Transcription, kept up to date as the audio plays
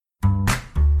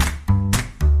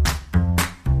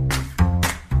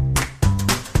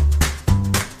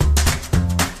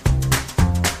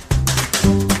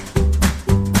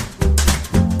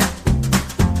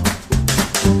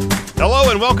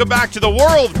welcome back to the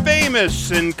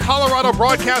world-famous and Colorado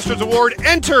Broadcasters Award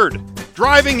entered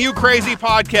Driving You Crazy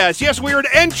podcast. Yes, we are an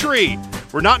entry.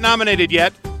 We're not nominated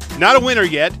yet, not a winner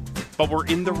yet, but we're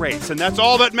in the race, and that's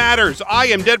all that matters. I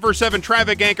am Denver 7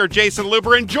 traffic anchor Jason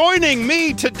Luber, and joining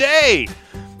me today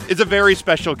is a very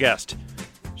special guest.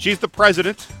 She's the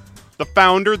president, the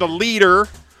founder, the leader,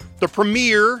 the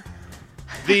premier,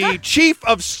 the chief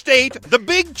of state, the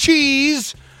big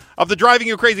cheese of the Driving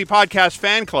You Crazy podcast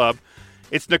fan club.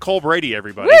 It's Nicole Brady,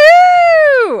 everybody.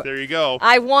 Woo! There you go.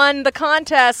 I won the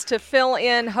contest to fill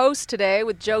in host today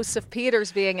with Joseph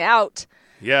Peters being out.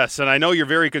 Yes, and I know you're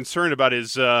very concerned about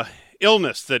his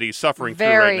illness that he's suffering through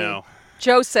right now.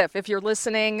 Joseph, if you're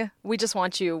listening, we just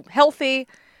want you healthy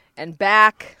and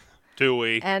back. Do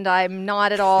we? And I'm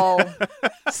not at all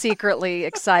secretly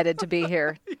excited to be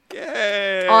here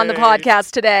Yay. on the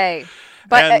podcast today.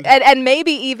 But and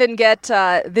maybe even get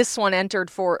this one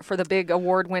entered for the big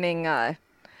award-winning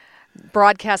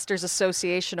Broadcasters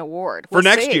Association Award. For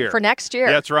next year. For next year.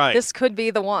 That's right. This could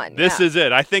be the one. This is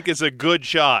it. I think it's a good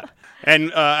shot.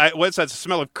 And what's that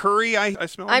smell of curry I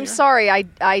smell? I'm sorry.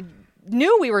 I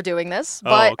knew we were doing this,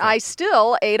 but I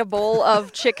still ate a bowl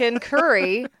of chicken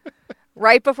curry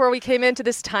right before we came into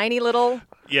this tiny little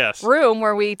room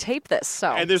where we tape this.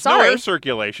 So and there's no air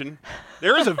circulation.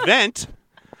 There is a vent.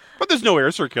 But there's no air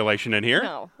circulation in here.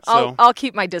 No, so. I'll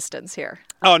keep my distance here.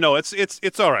 Oh, no,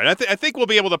 it's all right. I think we'll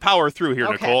be able to power through here,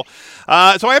 okay. Nicole.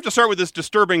 So I have to start with this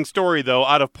disturbing story, though,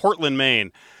 out of Portland,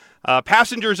 Maine.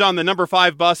 Passengers on the number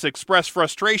 5 bus expressed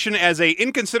frustration as a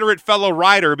inconsiderate fellow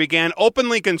rider began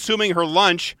openly consuming her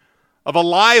lunch of a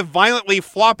live, violently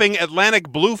flopping Atlantic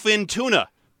bluefin tuna.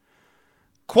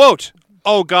 Quote,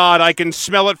 "Oh, God, I can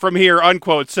smell it from here,"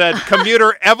 unquote, said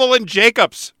commuter Evelyn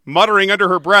Jacobs, muttering under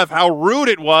her breath how rude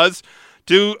it was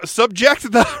to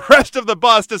subject the rest of the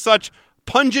bus to such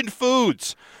pungent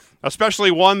foods, especially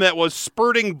one that was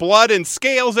spurting blood and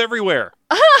scales everywhere.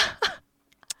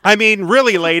 I mean,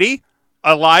 really, lady,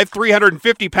 a live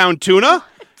 350-pound tuna?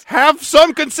 Have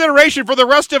some consideration for the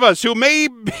rest of us who may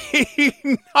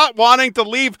be not wanting to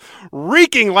leave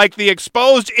reeking like the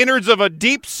exposed innards of a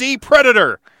deep-sea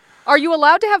predator. Are you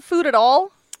allowed to have food at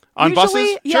all? On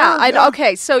usually? buses? Yeah. Sure,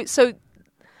 Okay, so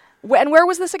and where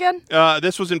was this again?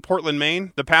 This was in Portland,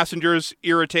 Maine. The passengers'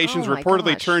 irritations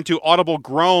reportedly gosh. turned to audible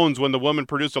groans when the woman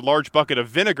produced a large bucket of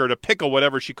vinegar to pickle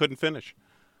whatever she couldn't finish.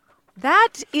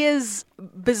 That is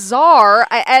bizarre,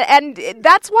 and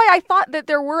that's why I thought that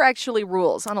there were actually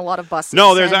rules on a lot of buses.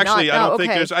 No, there's actually, I don't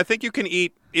think okay. there's, I think you can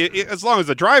eat, as long as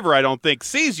the driver, I don't think,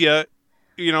 sees you,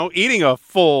 eating a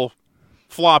full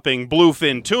flopping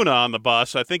bluefin tuna on the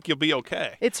bus, I think you'll be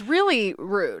okay. It's really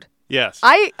rude. Yes.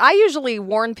 I usually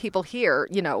warn people here,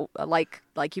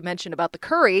 like you mentioned about the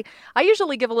curry, I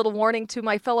usually give a little warning to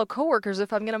my fellow coworkers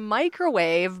if I'm going to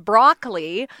microwave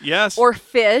broccoli or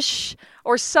fish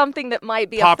or something that might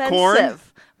be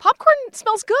offensive. Popcorn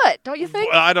smells good, don't you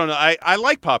think? Well, I don't know. I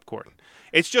like popcorn.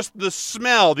 It's just the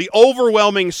smell, the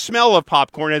overwhelming smell of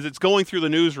popcorn as it's going through the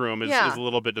newsroom is a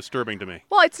little bit disturbing to me.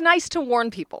 Well, it's nice to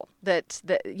warn people that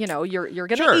you're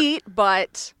going to eat,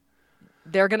 but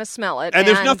they're going to smell it. And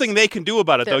there's nothing they can do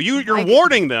about it, though. You're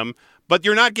warning them, but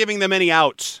you're not giving them any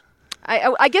outs.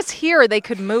 I guess here they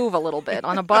could move a little bit.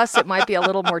 On a bus, it might be a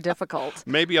little more difficult.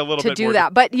 Maybe a little bit to more do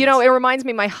that. But, it reminds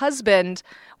me, my husband,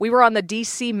 we were on the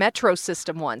D.C. Metro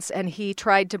system once, and he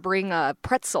tried to bring a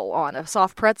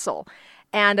soft pretzel.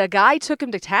 And a guy took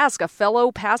him to task. A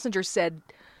fellow passenger said,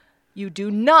 "You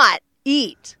do not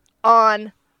eat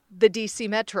on the D.C.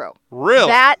 Metro." Really?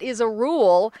 That is a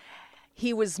rule.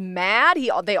 He was mad.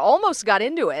 They almost got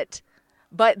into it.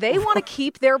 But they want to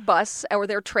keep their bus or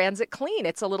their transit clean.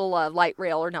 It's a little light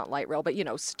rail, or not light rail, but,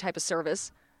 type of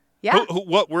service. Yeah.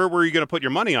 Where were you going to put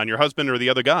your money on, your husband or the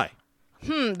other guy?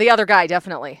 The other guy,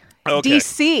 definitely. Okay.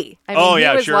 D.C. I mean,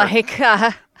 he was sure. like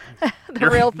the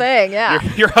real thing, yeah.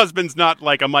 Your husband's not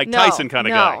like a Mike Tyson kind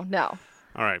of guy. No.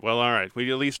 All right.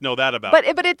 We at least know that about But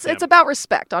it's about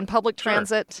respect on public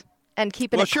transit and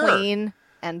keeping it sure. clean.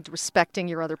 And respecting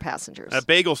your other passengers. That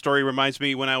bagel story reminds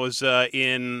me when I was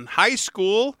in high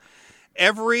school,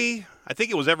 I think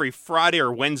it was every Friday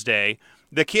or Wednesday,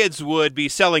 the kids would be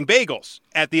selling bagels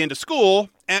at the end of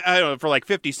school for like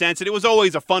 50 cents. And it was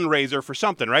always a fundraiser for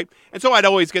something, right? And so I'd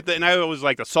always and I always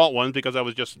like the salt ones because I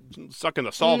was just sucking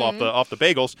the salt off the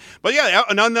bagels. But yeah,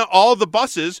 and all the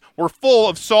buses were full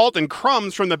of salt and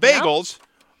crumbs from the bagels,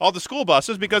 all the school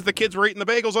buses, because the kids were eating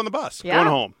the bagels on the bus going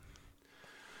home.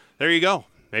 There you go.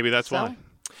 Maybe that's why.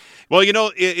 Well,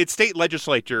 it's state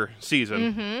legislature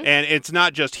season, and it's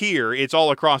not just here. It's all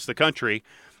across the country.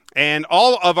 And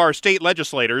all of our state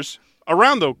legislators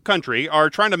around the country are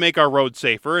trying to make our roads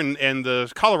safer, and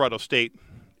the Colorado State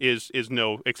is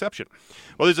no exception.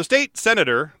 Well, there's a state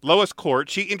senator, Lois Court.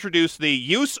 She introduced the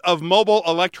Use of Mobile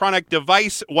Electronic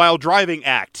Device While Driving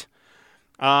Act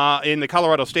in the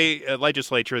Colorado State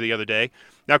Legislature the other day.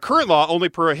 Now, current law only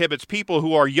prohibits people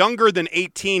who are younger than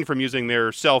 18 from using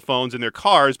their cell phones in their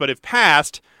cars, but if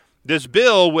passed, this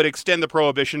bill would extend the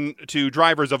prohibition to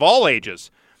drivers of all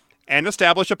ages and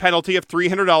establish a penalty of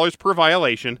 $300 per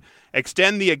violation,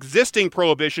 extend the existing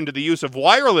prohibition to the use of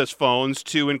wireless phones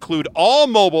to include all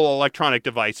mobile electronic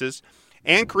devices,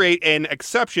 and create an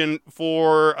exception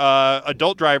for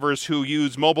adult drivers who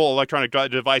use mobile electronic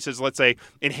devices, let's say,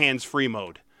 in hands-free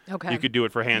mode. Okay. You could do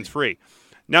it for hands-free.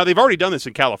 Now, they've already done this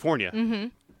in California. Mm-hmm.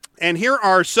 And here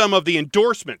are some of the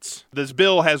endorsements this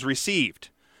bill has received.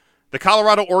 The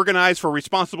Colorado Organized for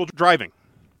Responsible Driving.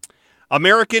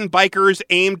 American Bikers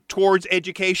Aimed Towards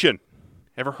Education.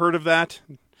 Ever heard of that?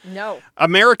 No.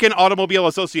 American Automobile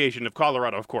Association of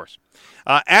Colorado, of course.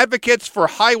 Advocates for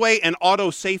Highway and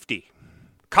Auto Safety.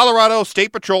 Colorado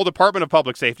State Patrol Department of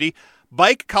Public Safety.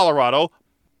 Bike Colorado.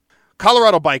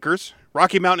 Colorado Bikers.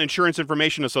 Rocky Mountain Insurance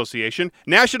Information Association.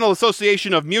 National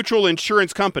Association of Mutual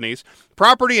Insurance Companies.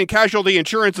 Property and Casualty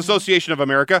Insurance Association of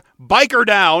America. Biker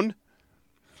Down.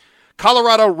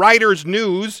 Colorado Riders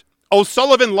News.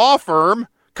 O'Sullivan Law Firm.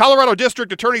 Colorado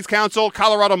District Attorney's Council.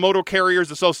 Colorado Motor Carriers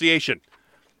Association.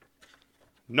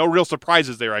 No real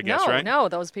surprises there, I guess, right? No,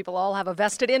 those people all have a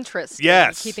vested interest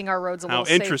Yes. in keeping our roads a little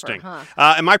How interesting. safer.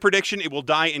 Huh? And my prediction, it will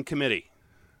die in committee.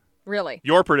 Really?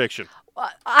 Your prediction?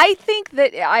 I think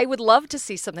that I would love to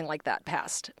see something like that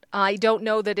passed. I don't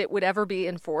know that it would ever be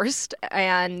enforced,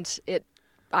 and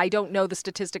I don't know the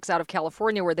statistics out of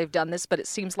California where they've done this, but it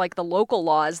seems like the local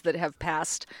laws that have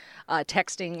passed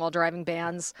texting while driving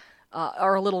bans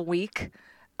are a little weak.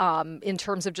 In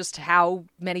terms of just how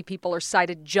many people are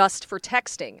cited just for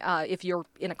texting. If you're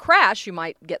in a crash, you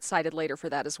might get cited later for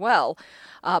that as well.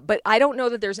 But I don't know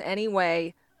that there's any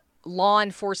way law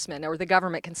enforcement or the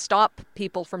government can stop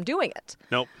people from doing it.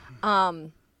 Nope.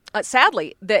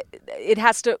 Sadly, that it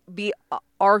has to be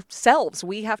ourselves.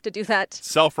 We have to do that.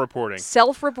 Self-reporting.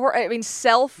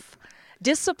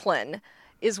 Self-discipline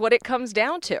is what it comes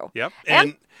down to. Yep.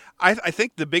 And I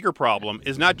think the bigger problem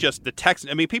is not just the text.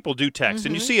 I mean, people do text,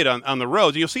 and you see it on the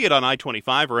roads. You'll see it on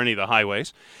I-25 or any of the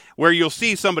highways, where you'll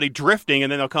see somebody drifting,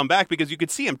 and then they'll come back because you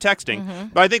could see them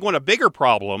texting. But I think a bigger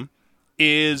problem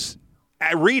is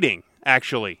reading,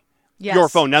 actually, your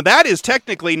phone. Now, that is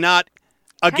technically not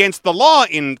against the law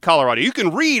in Colorado. You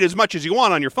can read as much as you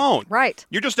want on your phone. Right.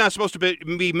 You're just not supposed to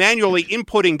be manually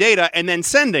inputting data and then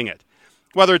sending it,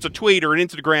 whether it's a tweet or an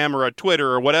Instagram or a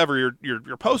Twitter or whatever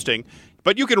you're posting.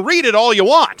 But you can read it all you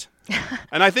want.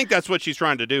 And I think that's what she's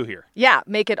trying to do here. Yeah,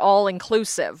 make it all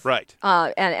inclusive. Right.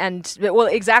 And well,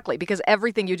 exactly, because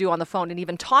everything you do on the phone and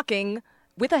even talking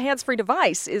with a hands-free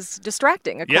device is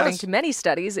distracting. According to many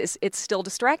studies, it's still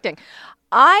distracting.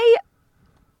 I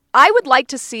would like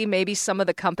to see maybe some of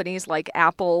the companies like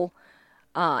Apple,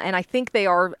 and I think they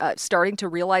are starting to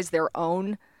realize their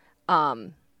own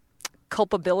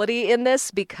culpability in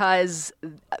this, because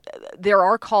there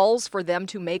are calls for them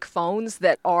to make phones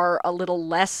that are a little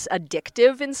less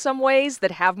addictive in some ways,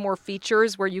 that have more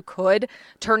features where you could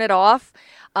turn it off.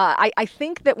 I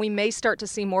think that we may start to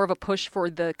see more of a push for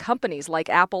the companies like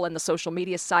Apple and the social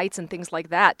media sites and things like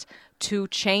that to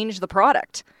change the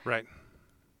product. Right.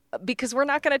 Because we're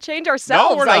not going to change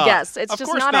ourselves, No, we're not. I guess. It's Of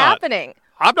just course not not. happening.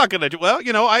 I'm not going to do. Well,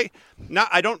 I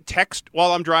don't text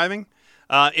while I'm driving.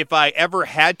 If I ever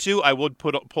had to, I would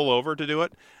pull over to do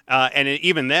it. And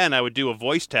even then, I would do a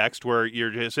voice text where you're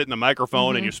just hitting the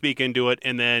microphone and you speak into it,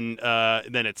 and then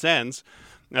it sends.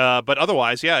 But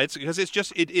otherwise, yeah, it's because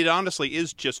it honestly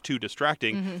is just too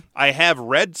distracting. I have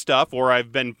read stuff, or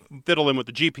I've been fiddling with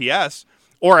the GPS,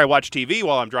 or I watch TV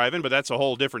while I'm driving, but that's a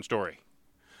whole different story.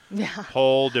 Yeah.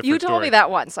 Whole different You told story. me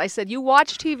that once. I said, you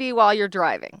watch TV while you're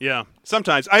driving. Yeah.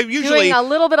 Sometimes. I usually... Doing a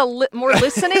little bit of more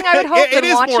listening, I would hope, It than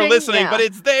is watching. more listening, Yeah. but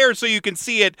it's there so you can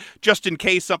see it just in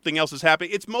case something else is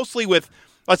happening. It's mostly with,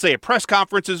 let's say, a press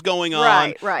conference is going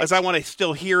on. Right. As I want to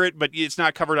still hear it, but it's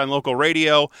not covered on local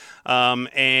radio.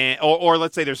 Or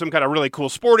let's say there's some kind of really cool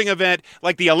sporting event,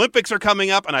 like the Olympics are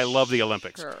coming up, and I love the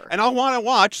Olympics. Sure. And I'll want to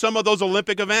watch some of those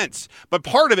Olympic events. But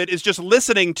part of it is just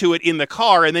listening to it in the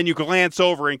car, and then you glance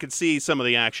over and can see some of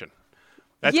the action.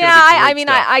 That's yeah, gonna be great I mean,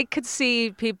 stuff. I could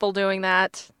see people doing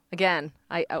that. Again,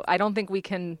 I don't think we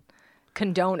can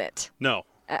condone it No.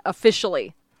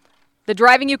 officially. The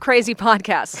Driving You Crazy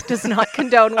podcast does not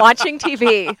condone watching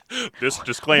TV This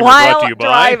disclaimer while brought to you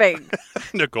by driving.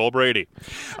 Nicole Brady.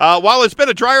 While it's been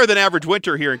a drier than average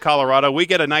winter here in Colorado, we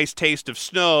get a nice taste of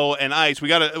snow and ice. We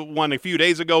got one a few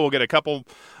days ago. We'll get a couple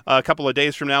of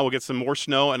days from now. We'll get some more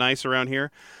snow and ice around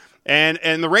here.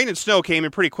 And the rain and snow came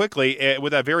in pretty quickly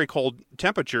with that very cold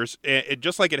temperatures,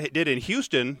 just like it did in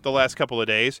Houston the last couple of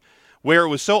days, where it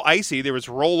was so icy. There was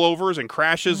rollovers and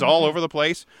crashes all over the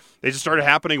place. They just started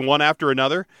happening one after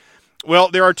another. Well,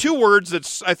 there are two words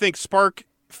that I think spark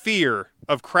fear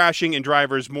of crashing in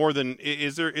drivers more than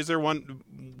is there one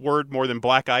word more than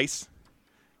black ice?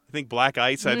 I think black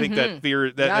ice. I think that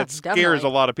fear that scares definitely.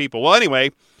 a lot of people. Well,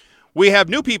 anyway, we have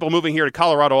new people moving here to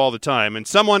Colorado all the time, and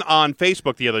someone on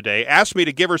Facebook the other day asked me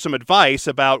to give her some advice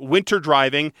about winter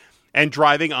driving and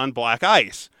driving on black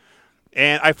ice.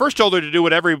 And I first told her to do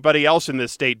what everybody else in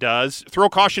this state does, throw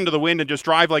caution to the wind and just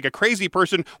drive like a crazy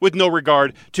person with no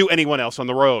regard to anyone else on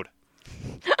the road.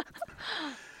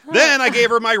 Then I gave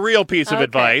her my real piece of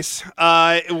advice.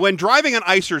 When driving on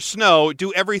ice or snow,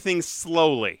 do everything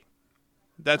slowly.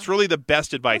 That's really the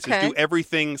best advice, is do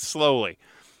everything slowly.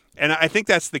 And I think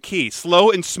that's the key.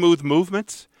 Slow and smooth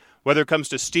movements, whether it comes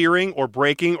to steering or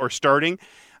braking or starting.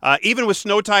 Even with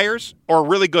snow tires or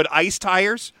really good ice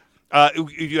tires,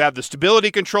 you have the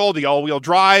stability control, the all-wheel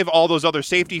drive, all those other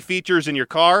safety features in your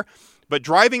car. But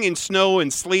driving in snow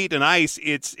and sleet and ice,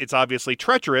 it's obviously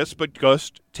treacherous, but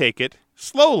just take it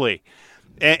slowly.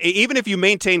 Even if you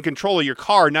maintain control of your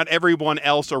car, not everyone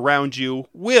else around you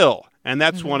will. And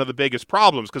that's one of the biggest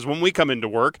problems, because when we come into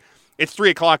work, it's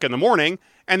 3 o'clock in the morning,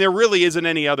 and there really isn't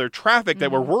any other traffic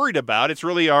that we're worried about. It's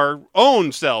really our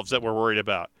own selves that we're worried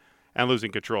about and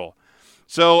losing control.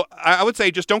 So I would say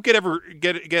just don't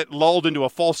get lulled into a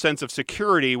false sense of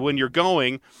security when you're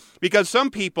going, because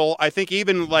some people, I think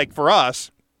even like for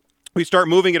us, we start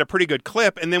moving at a pretty good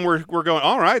clip, and then we're going,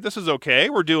 all right, this is okay,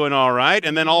 we're doing all right,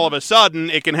 and then all of a sudden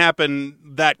it can happen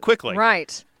that quickly.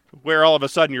 Right. Where all of a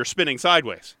sudden you're spinning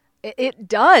sideways. It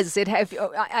does.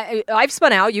 I've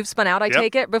spun out. You've spun out, I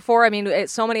take it, before. I mean,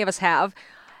 so many of us have.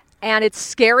 And it's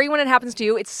scary when it happens to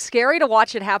you. It's scary to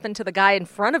watch it happen to the guy in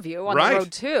front of you on the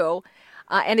road, too.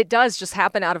 And it does just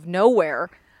happen out of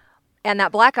nowhere. And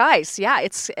that black ice,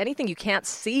 it's anything you can't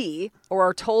see or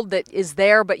are told that is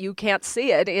there but you can't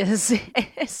see it is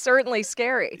certainly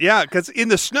scary. Yeah, because in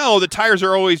the snow, the tires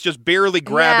are always just barely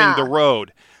grabbing the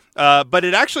road. But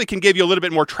it actually can give you a little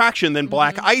bit more traction than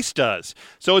black ice does.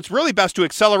 So it's really best to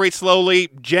accelerate slowly,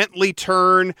 gently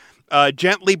turn,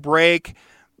 gently brake.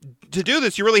 To do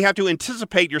this, you really have to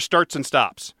anticipate your starts and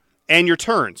stops and your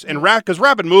turns. And because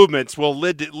rapid movements will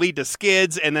lead to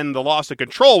skids and then the loss of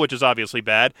control, which is obviously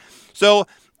bad. So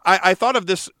I thought of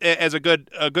this as a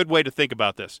good way to think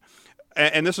about this.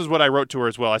 And this is what I wrote to her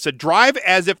as well. I said, drive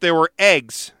as if there were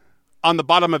eggs on the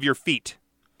bottom of your feet.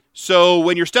 So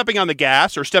when you're stepping on the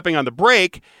gas or stepping on the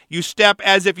brake, you step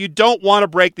as if you don't want to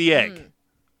break the egg.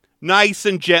 Nice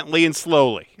and gently and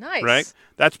slowly. Nice. Right?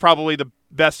 That's probably the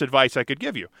best advice I could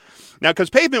give you. Now, because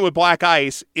pavement with black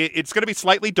ice, it's going to be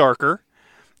slightly darker.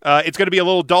 It's going to be a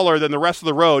little duller than the rest of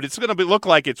the road. It's going to look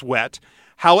like it's wet.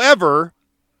 However,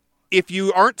 if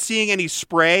you aren't seeing any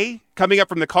spray coming up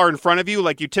from the car in front of you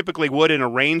like you typically would in a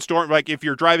rainstorm, like if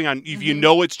you're driving on, if you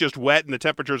know it's just wet and the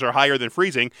temperatures are higher than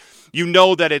freezing, you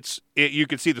know that you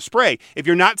can see the spray. If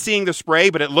you're not seeing the spray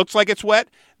but it looks like it's wet,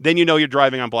 then you know you're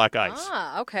driving on black ice.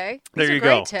 Okay. There These you are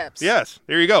great go. tips. Yes,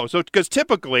 there you go. So, because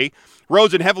typically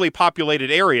roads in heavily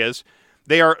populated areas,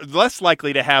 they are less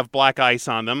likely to have black ice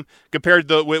on them compared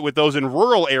to with those in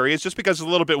rural areas, just because it's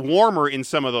a little bit warmer in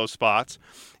some of those spots,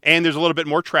 and there's a little bit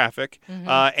more traffic,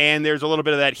 and there's a little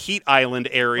bit of that heat island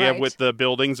area with the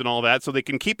buildings and all that, so they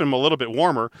can keep them a little bit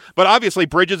warmer. But obviously,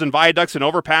 bridges and viaducts and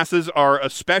overpasses are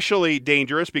especially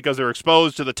dangerous because they're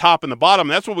exposed to the top and the bottom.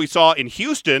 That's what we saw in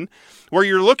Houston, where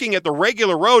you're looking at the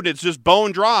regular road, it's just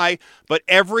bone dry, but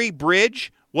every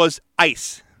bridge was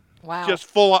ice. Wow. Just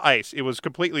full of ice. It was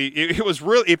completely, it was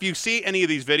really, if you see any of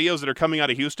these videos that are coming out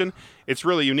of Houston, it's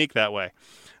really unique that way.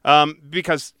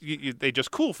 Because they just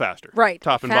cool faster. Right.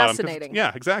 Top and bottom. Fascinating.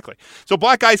 Yeah, exactly. So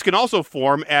black ice can also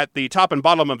form at the top and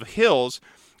bottom of hills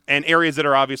and areas that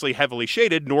are obviously heavily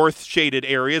shaded, north shaded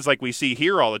areas like we see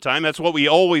here all the time. That's what we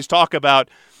always talk about.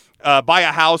 Buy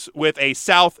a house with a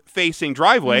south-facing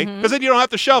driveway, because then you don't have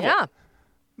to shovel.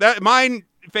 Yeah. Mine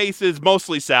faces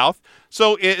mostly south,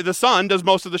 so the sun does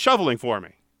most of the shoveling for me,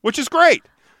 which is great,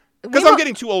 because I'm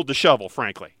getting too old to shovel,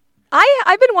 frankly.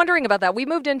 I've been wondering about that. We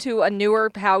moved into a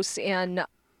newer house in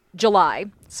July,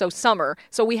 so summer.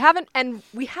 So we haven't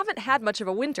had much of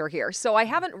a winter here. So I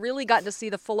haven't really gotten to see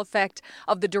the full effect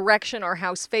of the direction our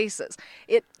house faces.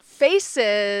 It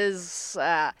faces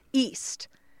east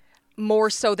more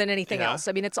so than anything else.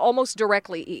 I mean, it's almost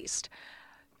directly east.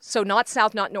 So not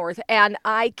south, not north. And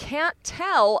I can't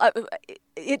tell.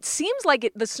 It seems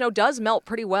like the snow does melt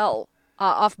pretty well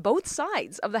off both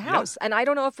sides of the house. And I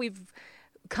don't know if we've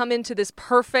come into this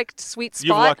perfect sweet spot.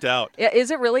 You've lucked out.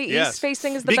 Is it really? Yes. East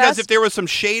facing is the because best? if there was some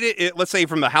shade, let's say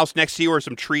from the house next to you or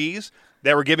some trees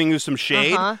that were giving you some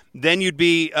shade, then you'd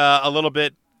be a little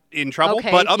bit in trouble.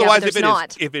 Okay, but otherwise,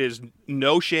 but if it is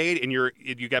no shade and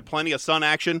you got plenty of sun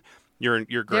action, you're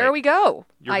great. There we go.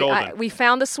 You're golden. We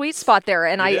found the sweet spot there,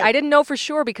 and I didn't know for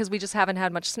sure because we just haven't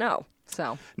had much snow.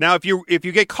 So now, if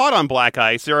you get caught on black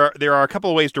ice, there are a couple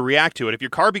of ways to react to it. If your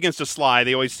car begins to slide,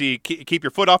 they always see keep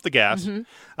your foot off the gas.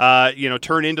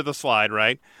 Turn into the slide,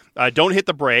 right? Don't hit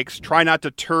the brakes. Try not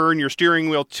to turn your steering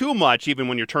wheel too much, even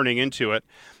when you're turning into it,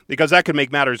 because that could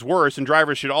make matters worse. And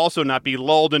drivers should also not be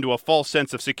lulled into a false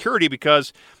sense of security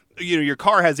because your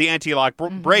car has the anti-lock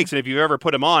brakes, and if you ever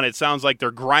put them on, it sounds like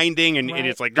they're grinding, and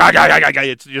it's like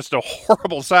it's just a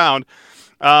horrible sound.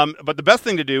 But the best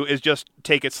thing to do is just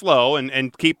take it slow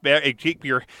and keep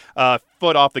your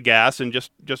foot off the gas and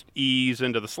just ease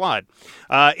into the slide.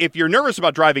 If you're nervous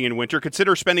about driving in winter,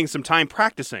 consider spending some time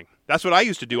practicing. That's what I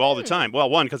used to do all the time. Well,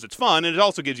 one, because it's fun, and it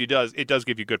also does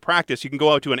give you good practice. You can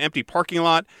go out to an empty parking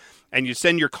lot and you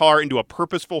send your car into a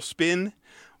purposeful spin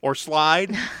or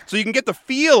slide so you can get the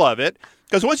feel of it,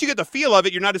 because once you get the feel of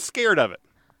it, you're not as scared of it.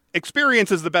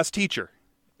 Experience is the best teacher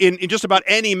in just about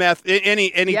any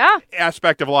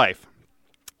aspect of life.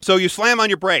 So you slam on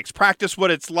your brakes, practice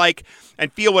what it's like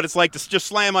and feel what it's like to just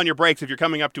slam on your brakes if you're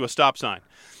coming up to a stop sign.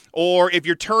 Or if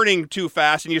you're turning too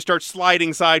fast and you start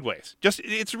sliding sideways.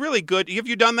 It's really good. Have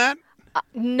you done that?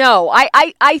 No,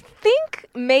 I think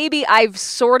maybe I've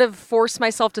sort of forced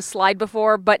myself to slide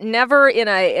before, but never in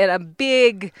a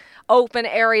big open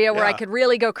area where I could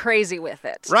really go crazy with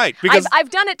it. Right, because I've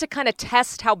done it to kind of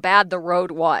test how bad the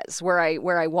road was where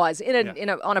I was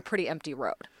on a pretty empty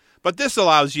road. But this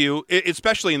allows you,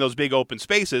 especially in those big open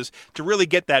spaces, to really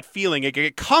get that feeling and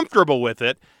get comfortable with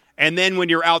it. And then when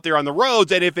you're out there on the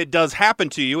roads, and if it does happen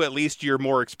to you, at least you're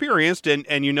more experienced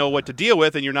and you know what to deal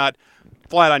with, and you're not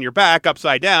flat on your back,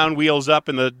 upside down, wheels up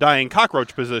in the dying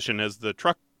cockroach position as the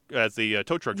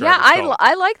tow truck driver. Yeah,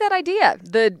 I like that idea.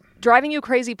 The Driving You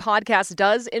Crazy podcast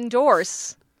does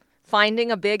endorse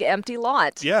finding a big empty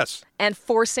lot. Yes. And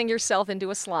forcing yourself into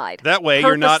a slide. That way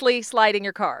you're not purposely sliding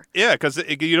your car. Yeah, because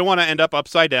you don't want to end up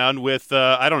upside down with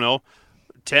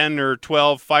 10 or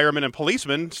 12 firemen and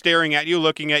policemen staring at you,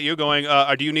 looking at you, going,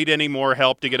 do you need any more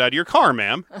help to get out of your car,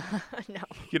 ma'am? No.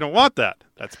 You don't want that.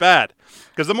 That's bad.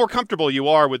 Because the more comfortable you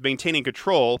are with maintaining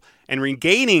control and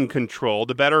regaining control,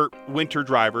 the better winter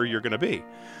driver you're going to be.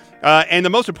 And the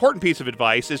most important piece of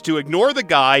advice is to ignore the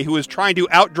guy who is trying to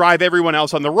outdrive everyone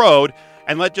else on the road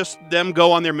and let just them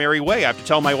go on their merry way. I have to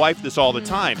tell my wife this all the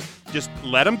time. Just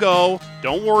let them go.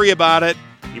 Don't worry about it.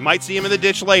 You might see him in the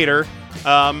ditch later.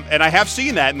 And I have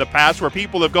seen that in the past where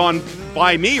people have gone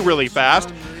by me really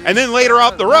fast, and then later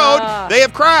up the road, they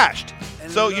have crashed.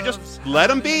 So you just let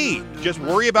them be. Just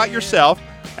worry about yourself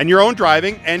and your own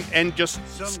driving, and just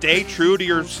stay true to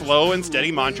your slow and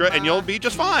steady mantra, and you'll be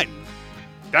just fine.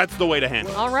 That's the way to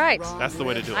handle it. All right. That's the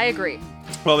way to do it. I agree.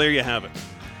 Well, there you have it.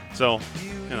 So,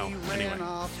 anyway.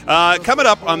 Coming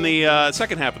up on the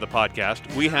second half of the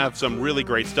podcast, we have some really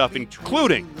great stuff,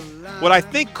 including what I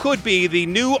think could be the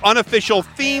new unofficial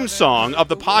theme song of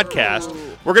the podcast.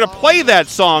 We're going to play that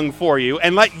song for you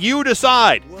and let you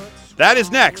decide. That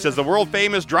is next as the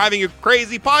world-famous Driving You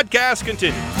Crazy podcast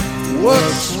continues.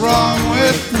 What's wrong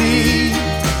with me?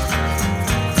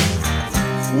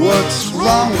 What's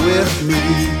wrong with me?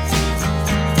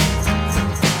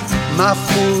 My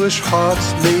foolish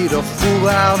heart's made a fool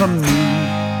out of me.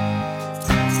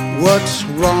 What's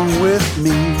wrong with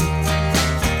me?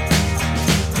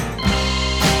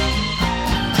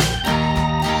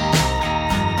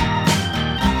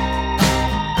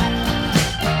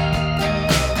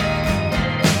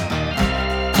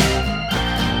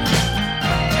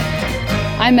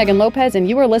 I'm Megan Lopez, and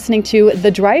you are listening to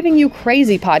the Driving You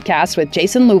Crazy podcast with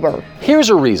Jason Luber. Here's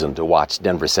a reason to watch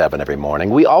Denver 7 every morning.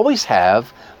 We always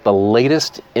have the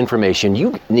latest information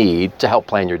you need to help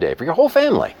plan your day for your whole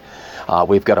family.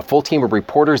 We've got a full team of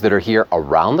reporters that are here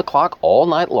around the clock all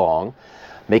night long,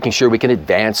 making sure we can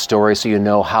advance stories so you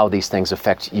know how these things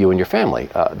affect you and your family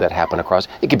that happen across.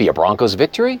 It could be a Broncos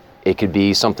victory. It could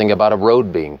be something about a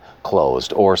road being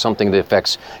closed or something that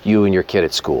affects you and your kid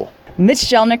at school. Mitch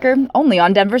Jelniker, only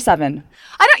on Denver 7.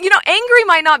 Angry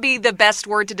might not be the best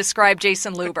word to describe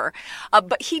Jason Luber,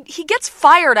 but he gets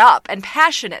fired up and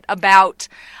passionate about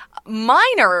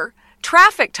minor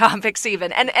traffic topics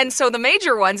even. And so the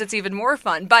major ones, it's even more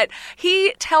fun. But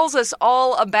he tells us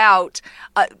all about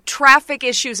traffic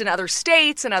issues in other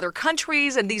states and other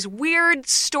countries and these weird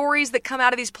stories that come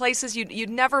out of these places.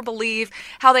 You'd never believe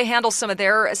how they handle some of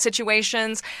their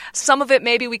situations. Some of it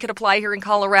maybe we could apply here in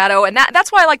Colorado. And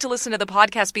that's why I like to listen to the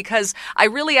podcast, because I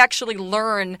really actually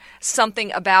learn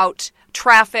something about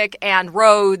traffic and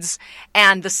roads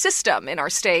and the system in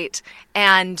our state.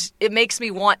 And it makes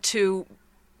me want to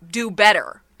do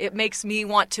better. It makes me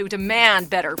want to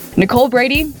demand better. Nicole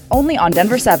Brady, only on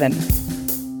Denver 7.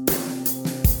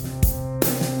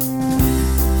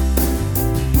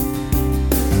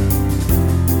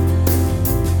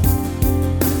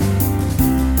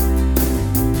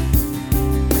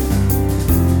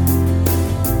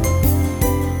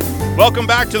 Welcome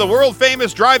back to the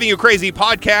world-famous Driving You Crazy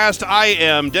podcast. I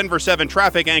am Denver 7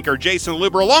 traffic anchor Jason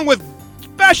Luber, along with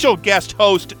special guest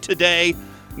host today,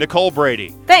 Nicole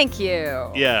Brady. Thank you.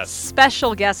 Yes.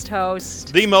 Special guest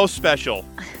host. The most special,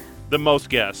 the most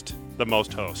guest, the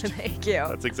most host. Thank you.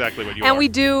 That's exactly what you are. And we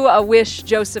do wish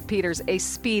Joseph Peters a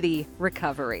speedy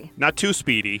recovery. Not too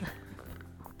speedy,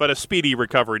 but a speedy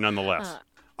recovery nonetheless.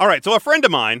 All right, so a friend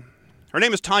of mine, her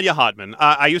name is Tanya Hotman.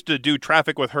 I used to do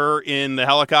traffic with her in the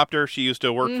helicopter. She used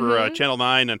to work for Channel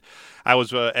 9, and I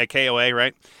was at KOA,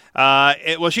 right?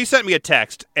 Well, she sent me a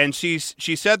text, and she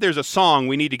said there's a song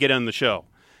we need to get on the show.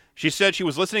 She said she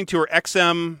was listening to her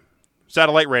XM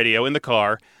satellite radio in the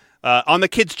car on the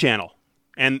kids channel.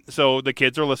 And so the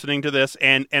kids are listening to this,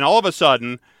 and all of a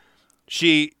sudden,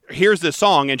 she hears this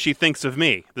song, and she thinks of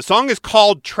me. The song is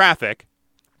called Traffic.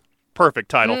 Perfect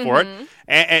title for it.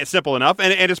 And it's simple enough.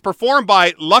 And it's performed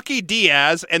by Lucky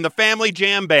Diaz and the Family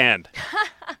Jam Band.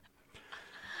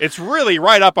 It's really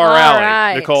right up our alley,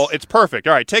 right. Nicole. It's perfect.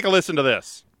 All right, take a listen to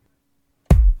this.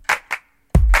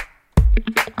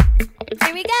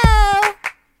 Here we go.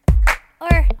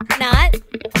 Or not.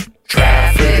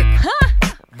 Traffic.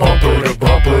 Bumper to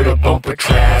bumper to bumper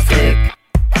traffic.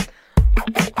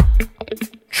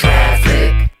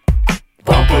 Traffic.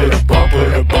 Bumper to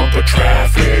bumper to bumper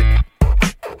traffic.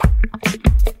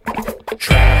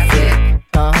 Traffic.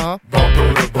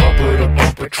 Bumper to bumper to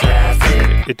bumper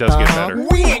traffic. It does get better.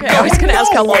 I was going to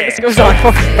ask how long this goes on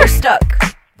for. We're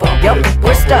stuck. Yep,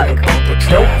 we're stuck.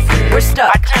 Nope, we're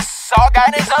stuck. I just saw a guy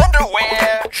in his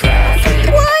underwear.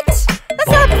 Traffic. What? That's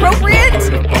not appropriate.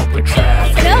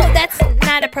 No, that's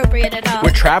not appropriate at all.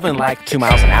 We're traveling like 2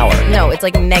 miles an hour. No, it's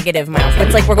like negative miles.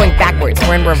 It's like we're going backwards.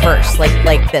 We're in reverse.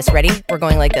 Like this. Ready? We're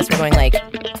going like this. We're going like...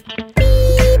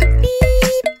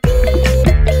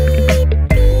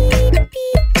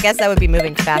 I guess that would be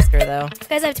moving faster, though. You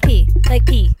guys have to pee. Like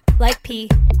pee. Like pee.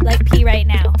 Like pee right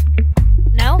now.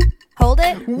 No? Hold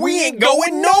it. We ain't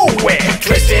going nowhere.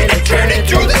 Twisting and turning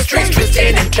through the streets.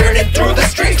 Twisting and turning through the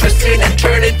streets. Twisting and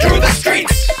turning through the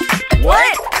streets.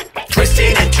 What?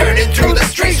 Twisting and turning through the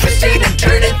streets. Twisting and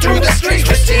turning through the streets.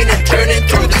 Twisting and turning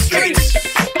through the streets.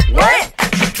 What?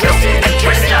 Twisting and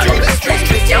turning through the streets.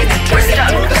 Twisting and turning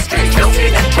through the streets.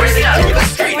 Twisting and turning through the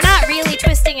streets. We're not really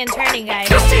twisting and turning, guys.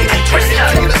 Twisting and turning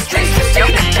through the streets.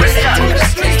 Twisting and turning through the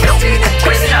streets. Twisting and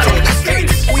turning through the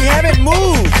streets. We haven't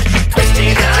moved.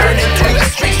 Twisting and turning through the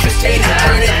streets. Twisting and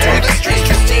turning through the streets.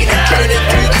 Twisting and turning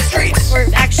through the streets. We're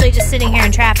actually just sitting here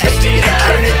in traffic. Twisting and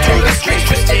turning through the streets.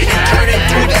 Twisting and turning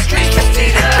through the streets.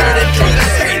 Twisting and turning through the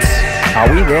streets. Are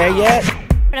we there yet?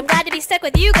 But I'm glad to be stuck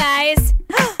with you guys.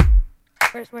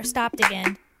 We're stopped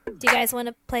again. Do you guys want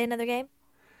to play another game?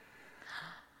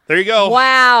 There you go.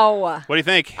 Wow. What do you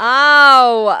think?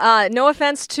 Oh, no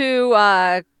offense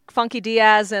to Funky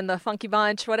Diaz and the Funky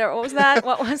Bunch. What was that?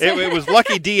 What was it? It was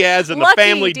Lucky Diaz and the Lucky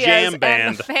Family Diaz Jam and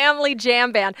Band. the Family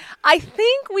Jam Band. I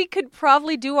think we could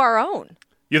probably do our own.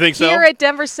 You think so? Here at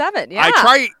Denver 7, yeah. I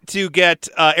try to get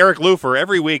Eric Lufer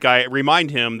every week. I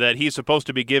remind him that he's supposed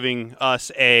to be giving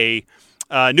us a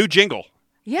new jingle.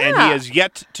 Yeah. And he has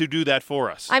yet to do that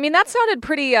for us. I mean, that sounded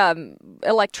pretty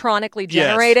electronically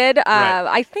generated. Yes, right.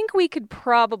 I think we could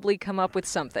probably come up with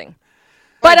something.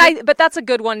 But but that's a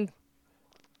good one.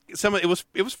 It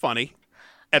was funny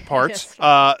at parts.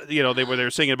 They were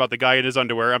singing about the guy in his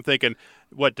underwear. I'm thinking,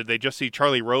 what, did they just see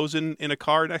Charlie Rose in a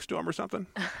car next to him or something?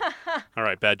 All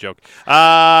right, bad joke.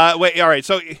 Wait, all right.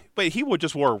 So, but he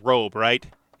just wore a robe, right?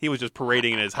 He was just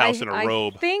parading in his house in a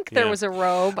robe. I think there was a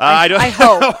robe. I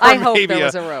hope. I hope there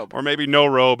was a robe. Or maybe no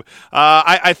robe.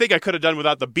 I think I could have done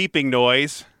without the beeping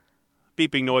noise.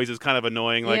 Beeping noise is kind of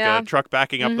annoying, like a truck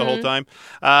backing up the whole time.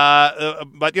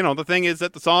 But, the thing is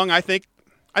that the song, I think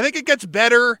it gets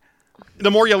better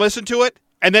the more you listen to it,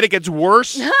 and then it gets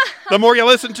worse the more you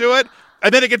listen to it,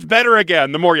 and then it gets better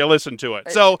again the more you listen to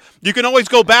it. So you can always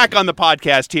go back on the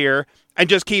podcast here and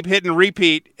just keep hitting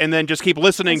repeat and then just keep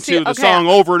listening to the song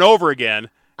over and over again.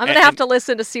 I'm going to have to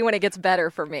listen to see when it gets better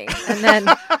for me. And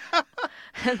then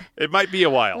it might be a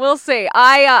while. We'll see.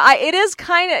 It is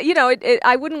kind of,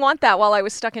 I wouldn't want that while I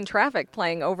was stuck in traffic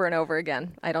playing over and over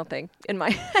again, I don't think, in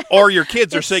my Or your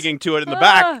kids are singing to it in the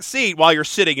back seat while you're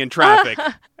sitting in traffic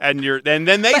and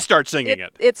then they start singing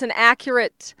it. It's an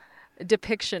accurate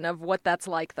depiction of what that's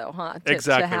like, though, huh?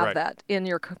 Exactly to have right. that in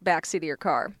your backseat of your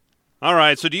car. All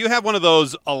right. So do you have one of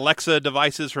those Alexa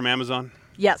devices from Amazon?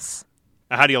 Yes.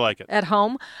 How do you like it? At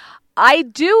home? I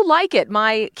do like it.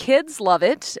 My kids love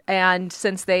it, and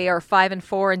since they are 5 and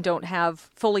 4 and don't have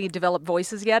fully developed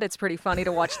voices yet, it's pretty funny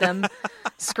to watch them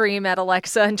scream at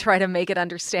Alexa and try to make it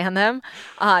understand them.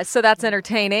 So that's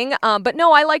entertaining. But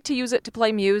no, I like to use it to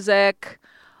play music,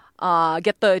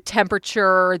 get the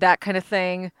temperature, that kind of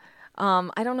thing.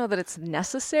 I don't know that it's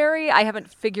necessary. I haven't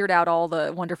figured out all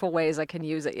the wonderful ways I can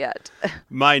use it yet.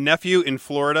 My nephew in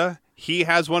Florida, he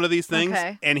has one of these things,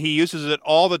 and he uses it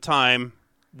all the time.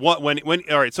 All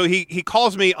right, so he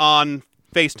calls me on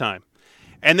FaceTime,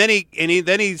 and then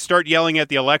he start yelling at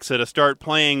the Alexa to start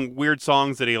playing weird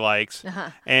songs that he likes,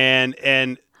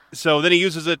 and so then he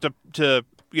uses it to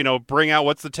bring out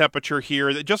what's the temperature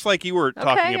here, just like you were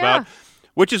talking about,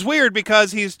 which is weird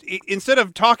because he's instead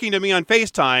of talking to me on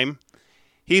FaceTime,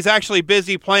 he's actually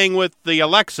busy playing with the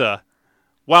Alexa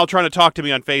while trying to talk to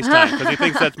me on FaceTime because he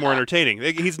thinks that's more entertaining.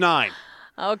 He's 9.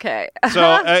 Okay. So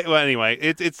well, anyway,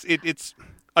 it's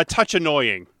a touch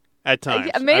annoying at times.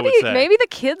 Maybe I would say. maybe the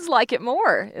kids like it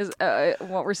more is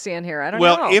what we're seeing here. I don't know.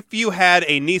 Well, if you had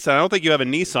a Nissan, I don't think you have a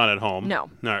Nissan at home. No. All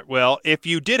right. Well, if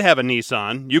you did have a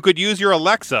Nissan, you could use your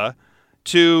Alexa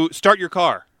to start your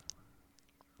car.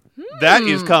 That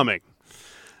is coming.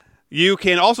 You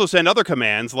can also send other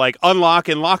commands like unlock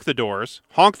and lock the doors,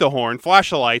 honk the horn, flash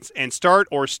the lights, and start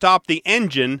or stop the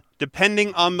engine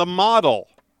depending on the model.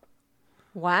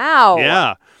 Wow.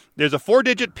 Yeah. There's a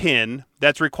 4-digit PIN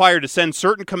that's required to send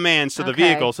certain commands to the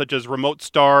vehicle, such as remote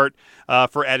start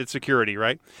for added security,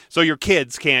 right? So your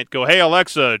kids can't go, hey,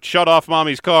 Alexa, shut off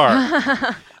mommy's car.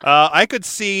 I could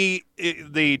see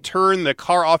the turn the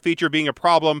car off feature being a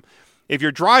problem if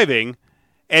you're driving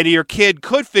and your kid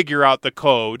could figure out the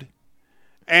code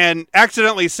and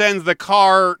accidentally sends the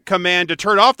car command to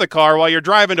turn off the car while you're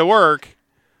driving to work.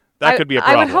 That could be a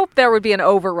problem. I would hope there would be an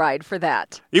override for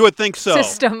that. You would think so.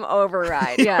 System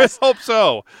override, yes. yes. I hope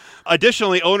so.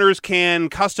 Additionally, owners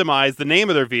can customize the name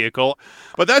of their vehicle,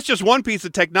 but that's just one piece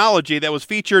of technology that was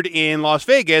featured in Las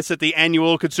Vegas at the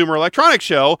annual Consumer Electronics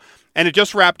Show, and it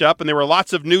just wrapped up, and there were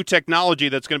lots of new technology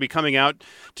that's going to be coming out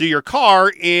to your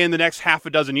car in the next half a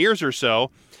dozen years or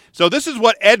so. So this is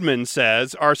what Edmund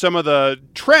says are some of the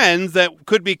trends that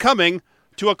could be coming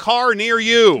to a car near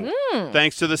you,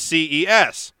 thanks to the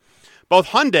CES. Both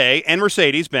Hyundai and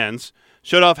Mercedes-Benz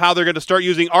showed off how they're going to start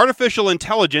using artificial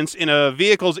intelligence in a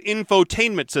vehicle's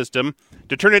infotainment system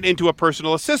to turn it into a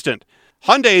personal assistant.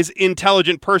 Hyundai's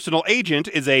Intelligent Personal Agent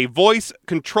is a voice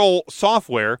control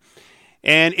software,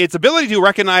 and its ability to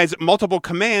recognize multiple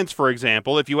commands, for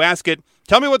example, if you ask it,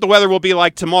 tell me what the weather will be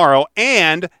like tomorrow,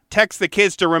 and text the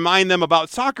kids to remind them about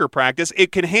soccer practice,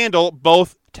 it can handle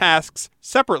both tasks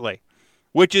separately,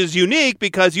 which is unique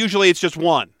because usually it's just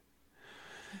one.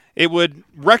 It would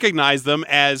recognize them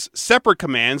as separate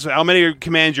commands, how many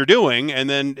commands you're doing,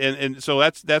 and so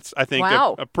that's I think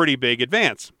a pretty big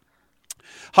advance.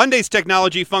 Hyundai's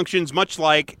technology functions much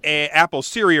like Apple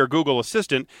Siri or Google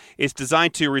Assistant. It's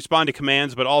designed to respond to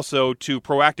commands, but also to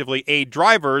proactively aid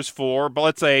drivers for,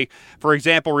 let's say, for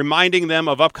example, reminding them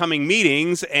of upcoming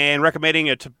meetings and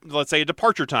recommending, let's say, a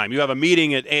departure time. You have a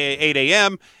meeting at 8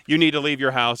 a.m., you need to leave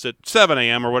your house at 7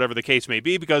 a.m. or whatever the case may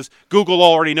be, because Google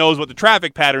already knows what the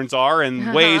traffic patterns are, and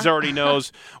Waze already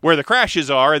knows where the crashes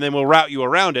are, and then we'll route you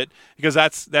around it, because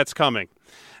that's coming.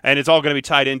 And it's all going to be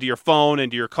tied into your phone,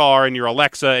 into your car, and your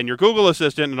Alexa, and your Google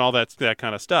Assistant, and all that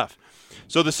kind of stuff.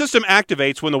 So the system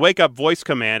activates when the wake-up voice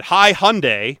command, Hi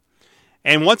Hyundai,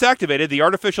 and once activated, the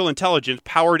artificial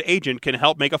intelligence-powered agent can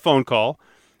help make a phone call.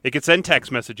 It can send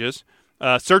text messages,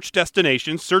 search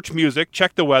destinations, search music,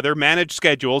 check the weather, manage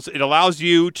schedules. It allows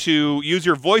you to use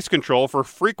your voice control for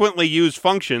frequently used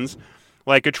functions,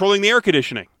 like controlling the air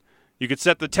conditioning. You could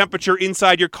set the temperature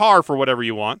inside your car for whatever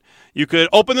you want. You could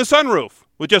open the sunroof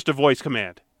with just a voice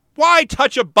command. Why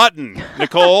touch a button,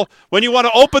 Nicole, when you want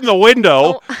to open the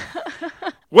window,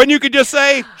 when you could just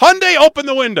say, Hyundai, open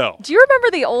the window? Do you remember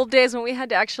the old days when we had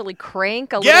to actually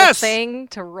crank a little thing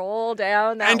to roll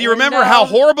down that And do you window? remember how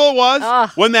horrible it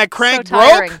was when that crank so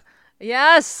tiring. broke?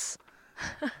 Yes.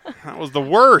 That was the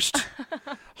worst.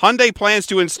 Hyundai plans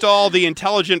to install the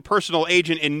intelligent personal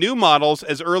agent in new models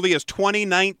as early as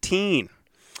 2019.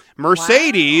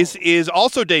 Mercedes is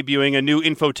also debuting a new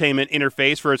infotainment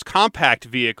interface for its compact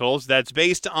vehicles that's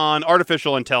based on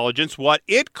artificial intelligence, what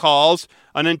it calls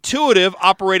an intuitive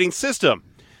operating system.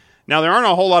 Now, there aren't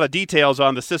a whole lot of details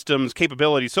on the system's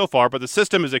capabilities so far, but the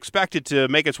system is expected to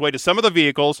make its way to some of the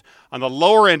vehicles on the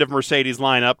lower end of Mercedes'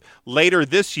 lineup later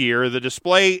this year. The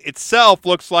display itself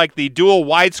looks like the dual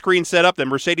widescreen setup that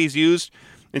Mercedes used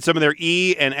in some of their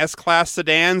E and S-Class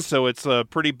sedans, so it's a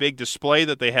pretty big display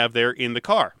that they have there in the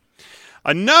car.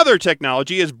 Another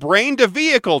technology is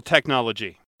brain-to-vehicle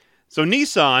technology. So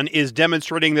Nissan is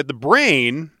demonstrating that the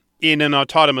brain in an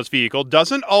autonomous vehicle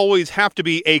doesn't always have to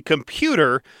be a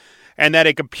computer, and that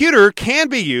a computer can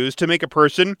be used to make a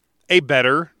person a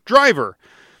better driver.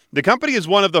 The company is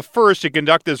one of the first to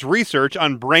conduct this research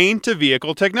on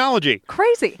brain-to-vehicle technology.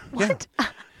 Crazy. What? Yeah.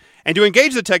 And to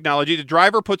engage the technology, the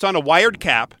driver puts on a wired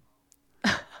cap.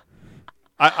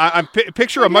 I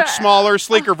picture a much smaller,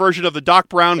 sleeker version of the Doc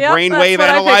Brown brainwave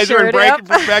analyzer in Back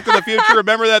to the Future.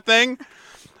 Remember that thing?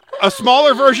 A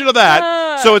smaller version of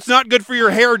that. So it's not good for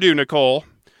your hairdo, Nicole.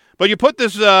 But you put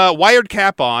this wired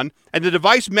cap on, and the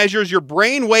device measures your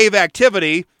brainwave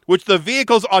activity, which the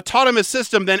vehicle's autonomous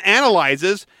system then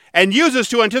analyzes and uses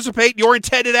to anticipate your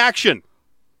intended action.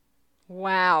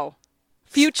 Wow.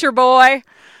 Future boy.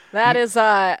 That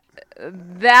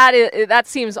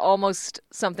seems almost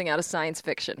something out of science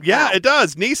fiction. Yeah, Wow. it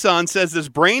does. Nissan says this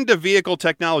brain-to-vehicle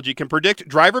technology can predict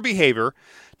driver behavior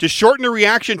to shorten the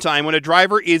reaction time when a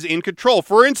driver is in control.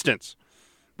 For instance,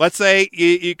 let's say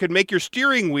you could make your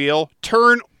steering wheel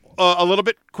turn a little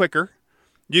bit quicker.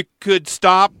 You could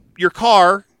stop your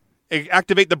car,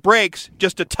 activate the brakes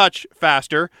just a touch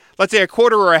faster. Let's say a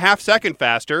quarter or a half second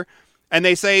faster. And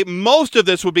they say most of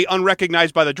this would be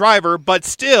unrecognized by the driver, but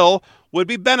still would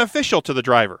be beneficial to the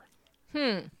driver.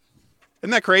 Isn't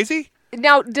that crazy?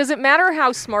 Now, does it matter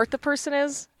how smart the person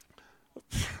is?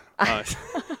 That's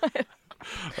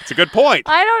a good point.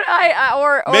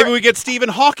 Maybe we get Stephen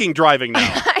Hawking driving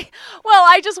now. Well,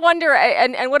 I just wonder,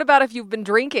 and what about if you've been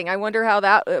drinking? I wonder how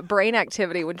that brain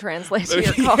activity would translate to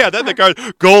your car. Yeah, then the car,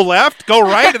 go left, go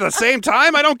right at the same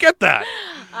time? I don't get that.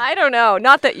 I don't know.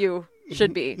 Not that you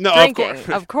should be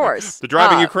drinking, of course. The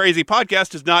Driving You Crazy podcast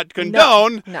does not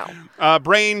condone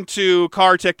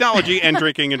brain-to-car technology and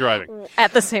drinking and driving.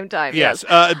 At the same time, yes.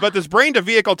 But this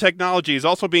brain-to-vehicle technology is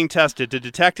also being tested to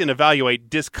detect and evaluate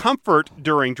discomfort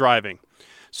during driving.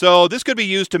 So this could be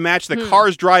used to match the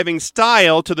car's driving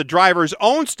style to the driver's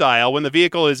own style when the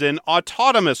vehicle is in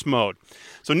autonomous mode.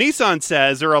 So Nissan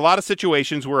says there are a lot of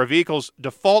situations where a vehicle's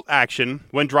default action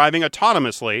when driving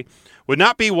autonomously would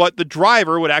not be what the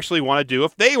driver would actually want to do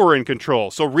if they were in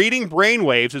control. So reading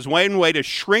brainwaves is one way to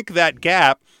shrink that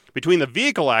gap between the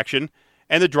vehicle action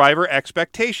and the driver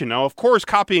expectation. Now, of course,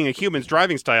 copying a human's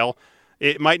driving style,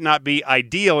 it might not be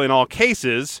ideal in all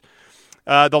cases.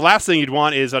 The last thing you'd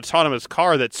want is an autonomous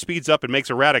car that speeds up and makes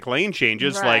erratic lane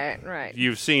changes like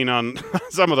you've seen on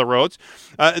some of the roads.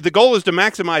 The goal is to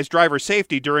maximize driver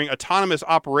safety during autonomous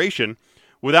operation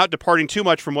without departing too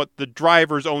much from what the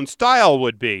driver's own style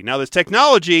would be. Now, this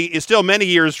technology is still many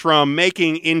years from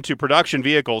making into production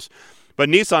vehicles, but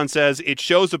Nissan says it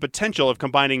shows the potential of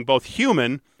combining both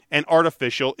human and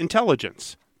artificial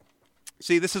intelligence.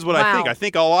 See, this is what I think. I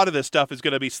think a lot of this stuff is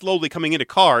going to be slowly coming into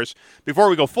cars. Before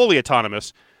we go fully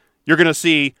autonomous, you're going to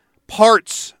see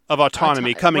parts of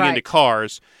autonomy coming into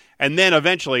cars, and then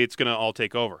eventually it's going to all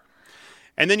take over.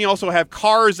 And then you also have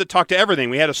cars that talk to everything.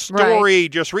 We had a story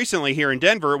just recently here in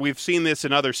Denver. We've seen this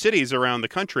in other cities around the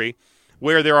country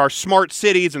where there are smart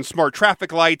cities and smart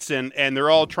traffic lights, and they're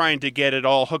all trying to get it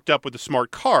all hooked up with the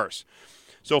smart cars.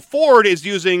 So Ford is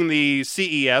using the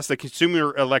CES, the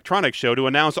Consumer Electronics Show, to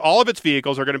announce all of its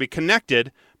vehicles are going to be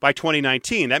connected by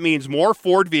 2019. That means more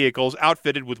Ford vehicles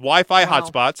outfitted with Wi-Fi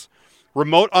hotspots,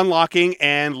 remote unlocking,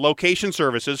 and location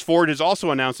services. Ford is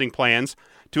also announcing plans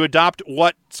to adopt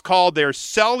what's called their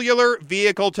cellular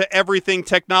vehicle-to-everything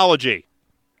technology.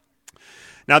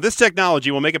 Now, this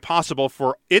technology will make it possible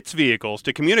for its vehicles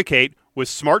to communicate with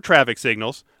smart traffic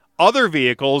signals, other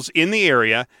vehicles in the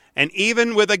area, and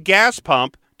even with a gas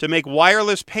pump to make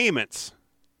wireless payments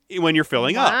when you're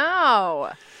filling up.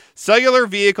 Wow. Cellular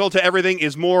vehicle-to-everything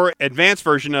is more advanced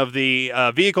version of the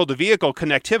vehicle-to-vehicle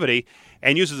connectivity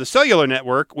and uses a cellular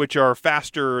network, which are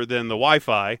faster than the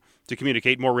Wi-Fi to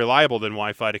communicate, more reliable than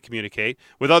Wi-Fi to communicate,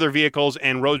 with other vehicles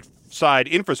and roadside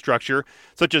infrastructure,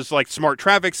 such as like smart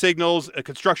traffic signals, a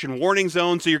construction warning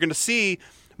zone. So you're going to see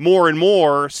more and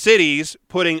more cities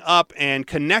putting up and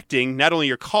connecting not only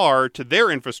your car to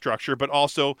their infrastructure, but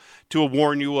also to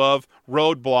warn you of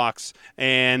roadblocks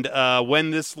and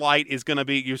when this light is going to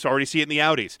be, you already see it in the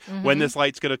Audis, when this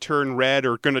light's going to turn red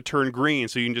or going to turn green,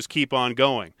 so you can just keep on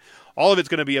going. All of it's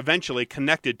going to be eventually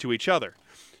connected to each other.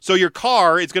 So your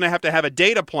car is going to have a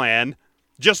data plan,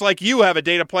 just like you have a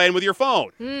data plan with your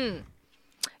phone.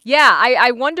 Yeah,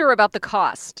 I wonder about the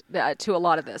cost to a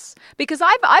lot of this, because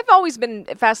I've always been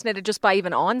fascinated just by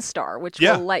even OnStar, which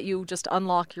will let you just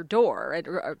unlock your door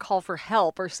or call for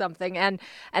help or something, and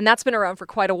that's been around for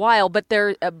quite a while. But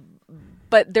there's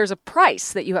a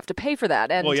price that you have to pay for that,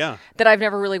 and that I've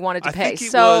never really wanted to pay. I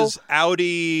think it was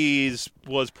Audi's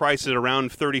was priced at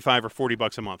around $35 or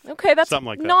 $40 a month. Okay, that's something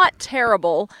like that. Not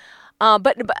terrible.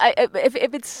 But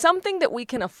if it's something that we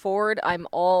can afford, I'm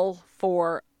all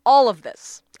for all of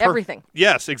this. Everything.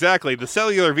 Yes, exactly. The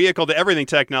cellular vehicle to everything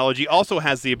technology also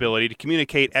has the ability to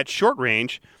communicate at short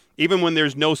range, even when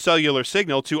there's no cellular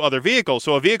signal to other vehicles.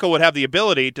 So a vehicle would have the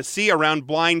ability to see around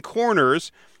blind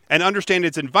corners and understand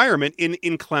its environment in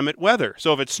inclement weather.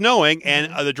 So if it's snowing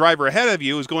and the driver ahead of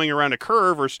you is going around a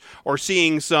curve or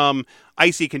seeing some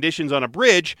icy conditions on a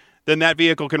bridge, then that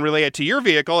vehicle can relay it to your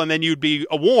vehicle, and then you'd be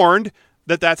warned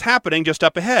that that's happening just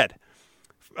up ahead.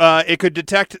 It could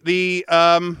detect the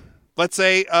let's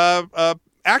say,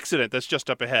 accident that's just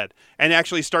up ahead and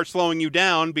actually start slowing you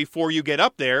down before you get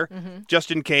up there,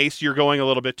 just in case you're going a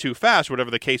little bit too fast,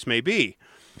 whatever the case may be.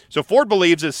 So Ford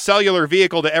believes this cellular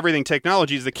vehicle to everything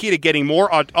technology is the key to getting more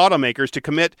automakers to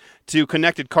commit to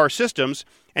connected car systems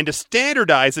and to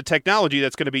standardize the technology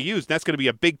that's going to be used. And that's going to be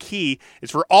a big key,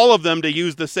 is for all of them to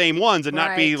use the same ones and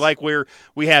not be like where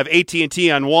we have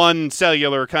AT&T on one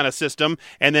cellular kind of system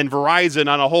and then Verizon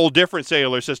on a whole different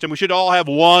cellular system. We should all have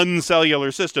one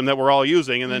cellular system that we're all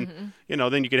using, and then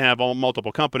then you can have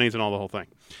multiple companies and all the whole thing.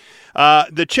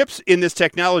 The chips in this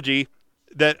technology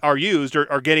that are used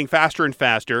are getting faster and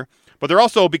faster, but they're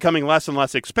also becoming less and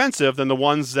less expensive than the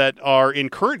ones that are in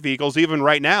current vehicles even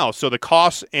right now. So the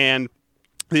costs and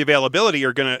the availability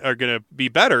are gonna be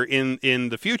better in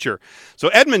the future. So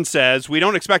Edmund says we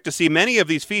don't expect to see many of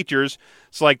these features,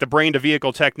 like the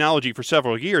brain-to-vehicle technology, for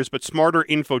several years, but smarter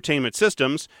infotainment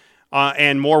systems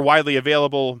and more widely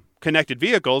available connected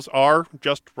vehicles are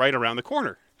just right around the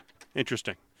corner.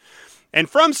 Interesting. And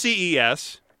from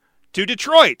CES to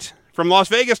Detroit. From Las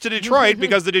Vegas to Detroit,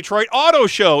 because the Detroit Auto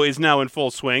Show is now in full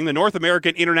swing. The North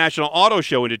American International Auto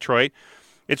Show in Detroit.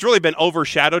 It's really been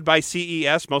overshadowed by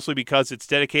CES, mostly because it's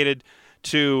dedicated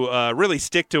to really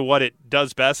stick to what it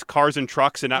does best, cars and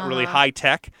trucks, and not really high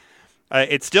tech.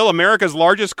 It's still America's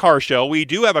largest car show. We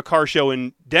do have a car show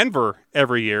in Denver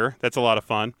every year. That's a lot of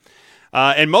fun.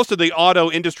 And most of the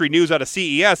auto industry news out of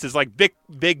CES is like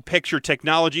big picture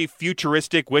technology,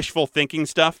 futuristic, wishful thinking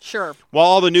stuff. Sure. While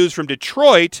all the news from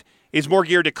Detroit is more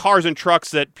geared to cars and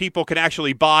trucks that people can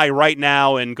actually buy right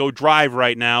now and go drive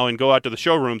right now and go out to the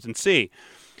showrooms and see.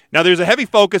 Now, there's a heavy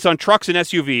focus on trucks and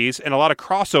SUVs and a lot of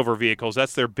crossover vehicles.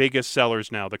 That's their biggest sellers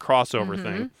now, the crossover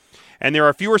thing. And there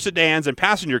are fewer sedans and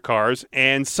passenger cars,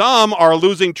 and some are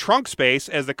losing trunk space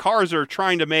as the cars are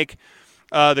trying to make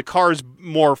the cars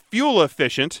more fuel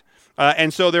efficient.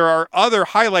 And so there are other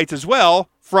highlights as well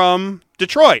from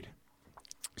Detroit.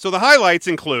 So the highlights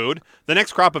include the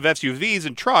next crop of SUVs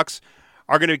and trucks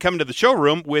are going to come to the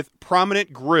showroom with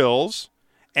prominent grills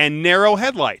and narrow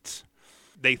headlights.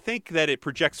 They think that it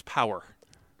projects power.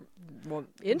 Well,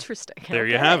 interesting. There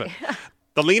you have it.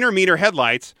 The leaner, meaner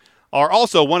headlights are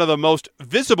also one of the most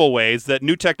visible ways that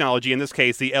new technology, in this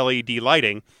case the LED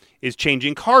lighting, is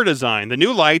changing car design. The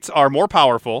new lights are more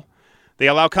powerful. They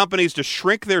allow companies to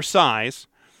shrink their size.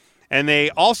 And they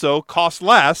also cost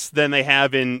less than they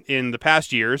have in the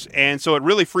past years. And so it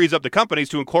really frees up the companies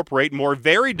to incorporate more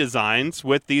varied designs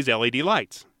with these LED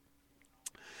lights.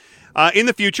 In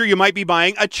the future, you might be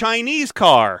buying a Chinese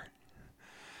car.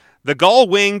 The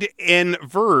gull-winged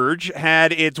Enverge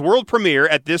had its world premiere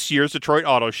at this year's Detroit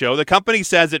Auto Show. The company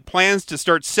says it plans to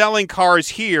start selling cars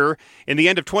here in the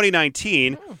end of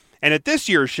 2019. And at this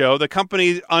year's show, the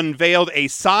company unveiled a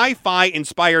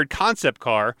sci-fi-inspired concept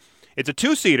car. It's a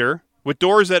two-seater with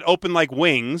doors that open like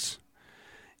wings.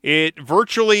 It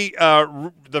virtually,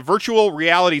 the virtual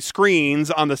reality screens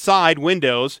on the side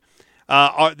windows,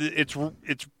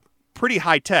 it's pretty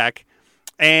high tech,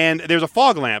 and there's a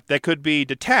fog lamp that could be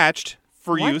detached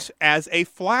for use as a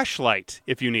flashlight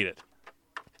if you need it.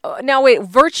 Now wait,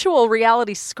 virtual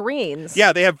reality screens?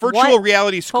 Yeah, they have virtual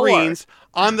reality screens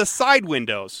on the side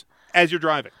windows as you're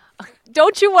driving.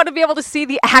 Don't you want to be able to see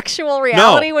the actual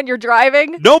reality when you're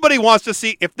driving? Nobody wants to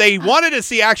see. If they wanted to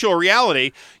see actual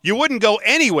reality, you wouldn't go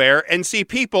anywhere and see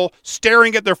people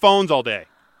staring at their phones all day.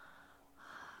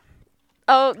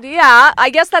 Oh, yeah, I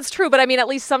guess that's true. But I mean, at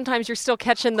least sometimes you're still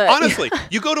catching the. Honestly,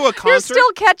 you go to a concert. You're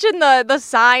still catching the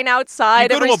sign outside you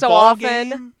go every to a so ball often.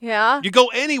 Game, Yeah. You go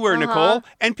anywhere, Nicole,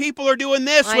 and people are doing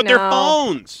this I with their know.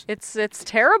 phones. It's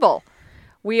terrible.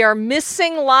 We are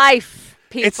missing life,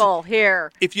 people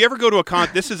here. If you ever go to a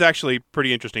this is actually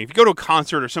pretty interesting. If you go to a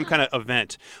concert or some kind of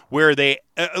event where they,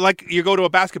 like you go to a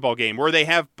basketball game where they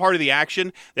have part of the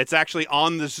action that's actually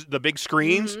on the big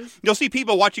screens, you'll see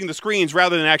people watching the screens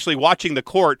rather than actually watching the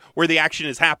court where the action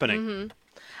is happening.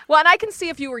 Well, and I can see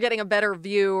if you were getting a better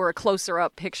view or a closer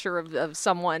up picture of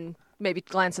someone, maybe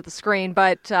glance at the screen,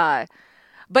 but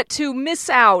to miss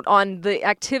out on the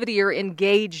activity you're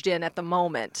engaged in at the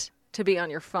moment, to be on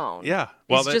your phone. Yeah.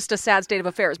 Well, it's just a sad state of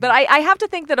affairs. But I have to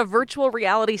think that a virtual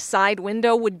reality side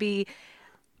window would be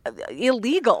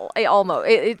illegal, almost.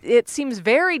 It seems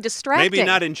very distracting. Maybe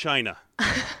not in China.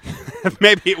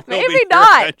 Maybe it will Maybe be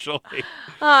not. eventually.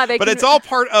 But it's all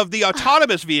part of the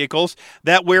autonomous vehicles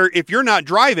that where if you're not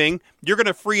driving, you're going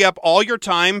to free up all your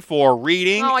time for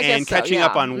reading and catching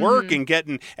up on work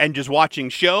and and just watching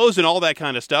shows and all that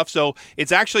kind of stuff. So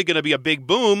it's actually going to be a big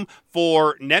boom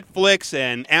for Netflix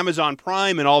and Amazon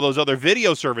Prime and all those other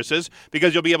video services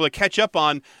because you'll be able to catch up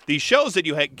on these shows that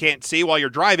you can't see while you're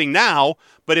driving now.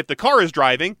 But if the car is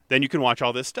driving, then you can watch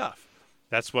all this stuff.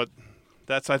 That's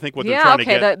I think what they're trying to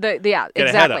get. Yeah, get exactly.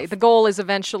 ahead of. The goal is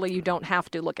eventually you don't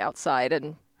have to look outside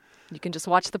and you can just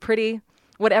watch the pretty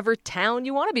whatever town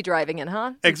you want to be driving in,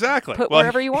 huh? Exactly. Put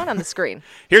wherever you want on the screen.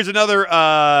 Here's another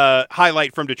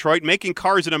highlight from Detroit, making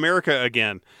cars in America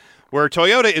again, where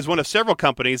Toyota is one of several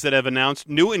companies that have announced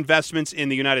new investments in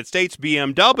the United States.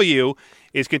 BMW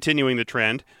is continuing the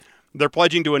trend. They're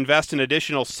pledging to invest an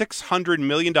additional $600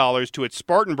 million to its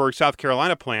Spartanburg, South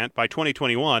Carolina plant by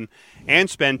 2021 and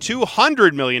spend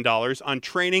 $200 million on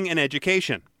training and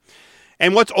education.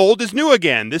 And what's old is new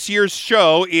again. This year's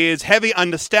show is heavy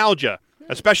on nostalgia,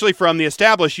 especially from the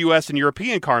established U.S. and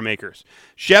European car makers.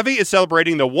 Chevy is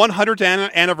celebrating the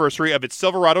 100th anniversary of its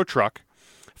Silverado truck.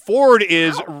 Ford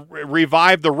is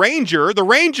revived the Ranger.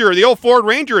 The old Ford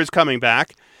Ranger is coming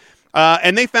back.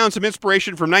 And they found some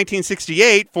inspiration from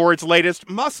 1968 for its latest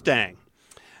Mustang.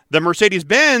 The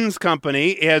Mercedes-Benz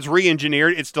company has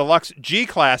re-engineered its deluxe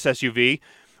G-Class SUV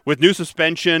with new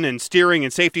suspension and steering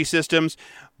and safety systems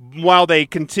while they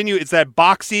continue. It's that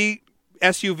boxy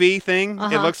SUV thing.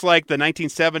 It looks like the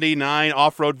 1979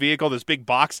 off-road vehicle, this big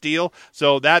box deal.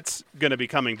 So that's going to be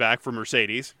coming back for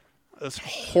Mercedes. It's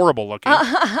horrible looking.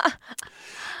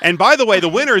 And by the way, the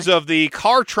winners of the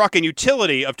car, truck, and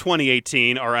utility of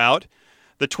 2018 are out.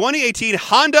 The 2018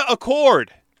 Honda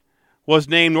Accord was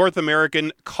named North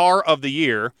American Car of the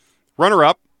Year.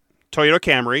 Runner-up, Toyota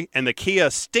Camry, and the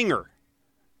Kia Stinger.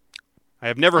 I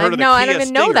have never heard of the Kia Stinger. I don't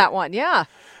even know that one, yeah.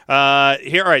 All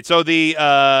right, so the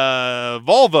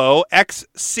Volvo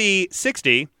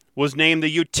XC60 was named the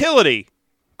Utility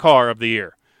Car of the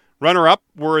Year. Runner-up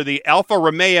were the Alfa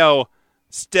Romeo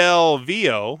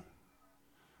Stelvio.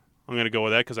 I'm going to go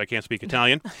with that because I can't speak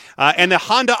Italian. And the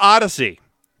Honda Odyssey.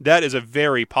 That is a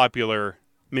very popular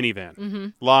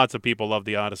minivan. Lots of people love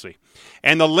the Odyssey.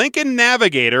 And the Lincoln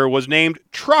Navigator was named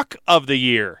Truck of the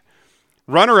Year.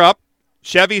 Runner-up,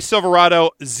 Chevy Silverado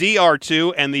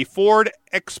ZR2 and the Ford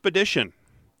Expedition.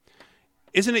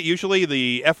 Isn't it usually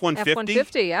the F-150?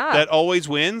 F-150, yeah. That always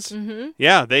wins?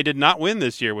 Yeah, they did not win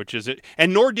this year, which is it.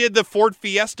 And nor did the Ford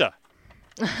Fiesta.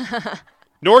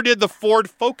 Nor did the Ford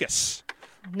Focus.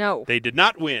 No. They did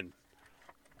not win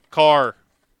Car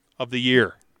of the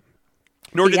Year.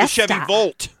 Nor did the Chevy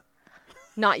Volt.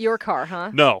 Not your car,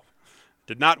 huh? No.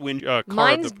 Did not win Car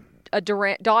Mine's of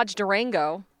the... a Dodge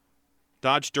Durango.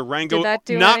 Dodge Durango. Did that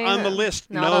do not anything? on the list.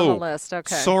 Not on the list,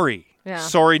 okay. Sorry. Yeah.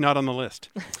 Sorry, not on the list.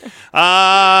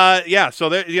 Yeah, so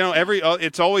there,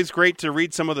 it's always great to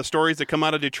read some of the stories that come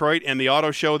out of Detroit and the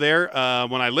auto show there.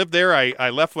 When I lived there,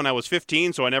 I left when I was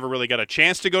 15, so I never really got a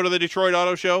chance to go to the Detroit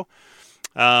Auto Show.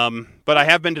 But I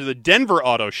have been to the Denver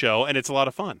Auto Show, and it's a lot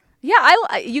of fun. Yeah,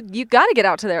 you got to get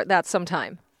out to that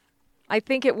sometime. I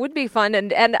think it would be fun,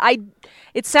 and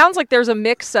it sounds like there's a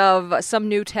mix of some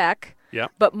new tech,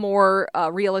 but more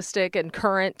realistic and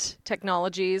current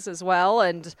technologies as well,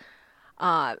 and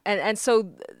so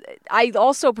I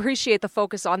also appreciate the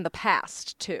focus on the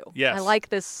past too. Yes. I like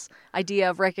this idea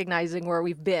of recognizing where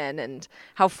we've been and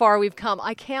how far we've come.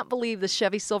 I can't believe the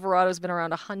Chevy Silverado's been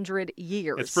around 100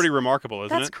 years. It's pretty remarkable,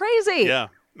 isn't it? That's crazy. Yeah.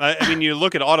 I mean, you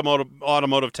look at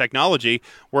automotive technology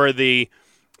where the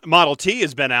Model T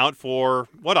has been out for,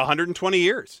 120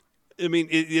 years. I mean,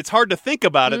 it's hard to think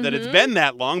about it that it's been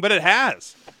that long, but it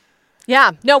has.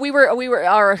 Yeah. No, we were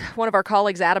one of our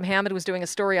colleagues, Adam Hammond, was doing a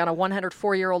story on a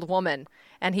 104-year-old woman,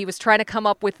 and he was trying to come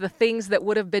up with the things that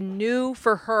would have been new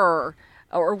for her,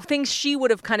 or things she would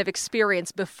have kind of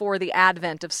experienced before the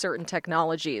advent of certain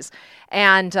technologies.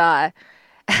 And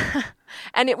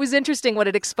and it was interesting what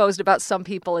it exposed about some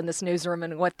people in this newsroom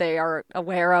and what they are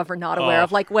aware of or not aware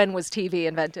of, like when was TV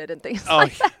invented and things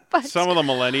like that. But, some of the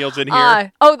millennials in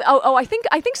here. I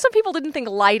think some people didn't think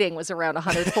lighting was around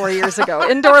 104 years ago.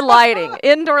 Indoor lighting.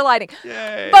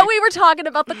 Yay. But we were talking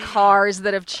about the cars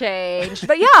that have changed.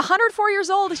 But yeah, 104 years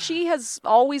old, she has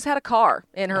always had a car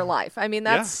in her life. I mean,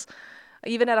 that's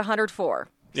even at 104.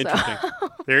 Interesting.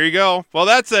 There you go. Well,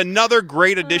 that's another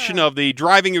great edition of the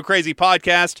Driving You Crazy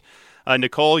podcast.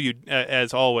 Nicole, you,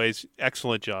 as always,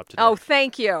 excellent job today. Oh,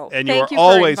 thank you. And thank you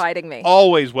for inviting me.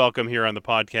 Always welcome here on the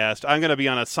podcast. I'm going to be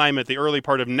on assignment the early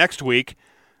part of next week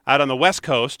out on the West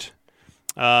Coast,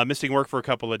 missing work for a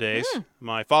couple of days.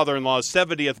 My father-in-law's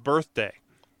 70th birthday.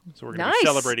 So we're going to be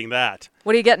celebrating that.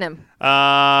 What are you getting him?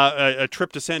 A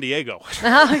trip to San Diego.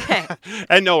 Okay.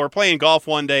 And no, we're playing golf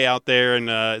one day out there,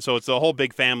 and so it's a whole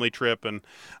big family trip, and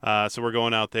so we're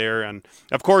going out there. And,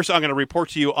 of course, I'm going to report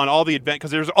to you on all the because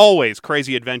there's always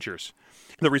crazy adventures.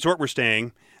 The resort we're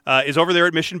staying is over there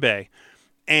at Mission Bay,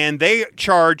 and they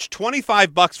charge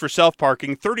 $25 for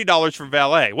self-parking, $30 for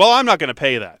valet. Well, I'm not going to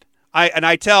pay that.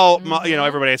 I tell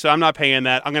everybody, I said, I'm not paying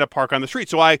that. I'm going to park on the street.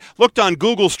 So I looked on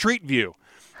Google Street View.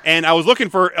 And I was looking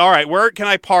for, all right, where can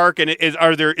I park? And is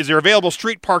there available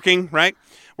street parking, right?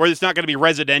 Where it's not going to be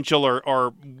residential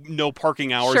or no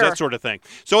parking hours, that sort of thing.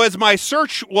 So as my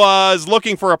search was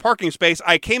looking for a parking space,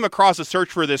 I came across a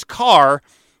search for this car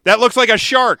that looks like a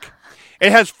shark.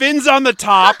 It has fins on the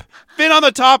top, fin on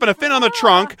the top and a fin on the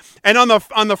trunk. And on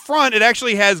the front, it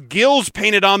actually has gills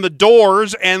painted on the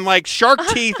doors and like shark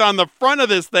teeth on the front of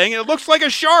this thing. It looks like a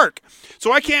shark.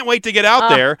 So I can't wait to get out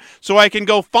there so I can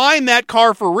go find that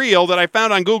car for real that I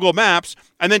found on Google Maps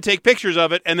and then take pictures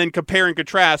of it and then compare and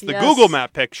contrast the Google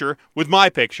Map picture with my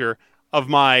picture of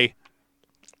my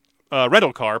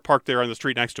rental car parked there on the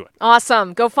street next to it.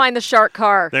 Awesome. Go find the shark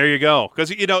car. There you go. Because,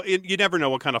 you never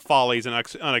know what kind of follies and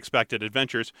unexpected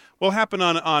adventures will happen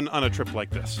on a trip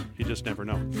like this. You just never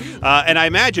know. And I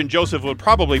imagine Joseph would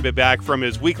probably be back from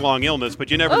his week-long illness, but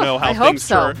you never know how things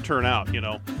turn out,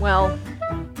 Well,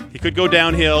 he could go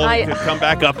downhill, he could come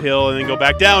back uphill, and then go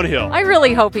back downhill. I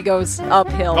really hope he goes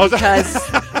uphill because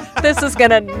this is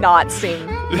going to not seem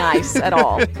nice at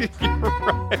all. You're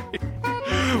right.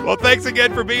 Well, thanks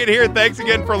again for being here. Thanks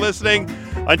again for listening.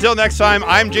 Until next time,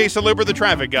 I'm Jason Luber, the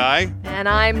traffic guy. And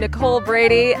I'm Nicole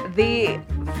Brady, the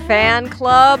fan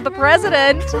club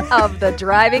president of the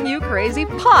Driving You Crazy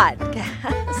podcast.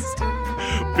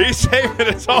 Be safe, and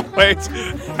as always,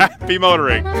 happy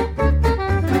motoring.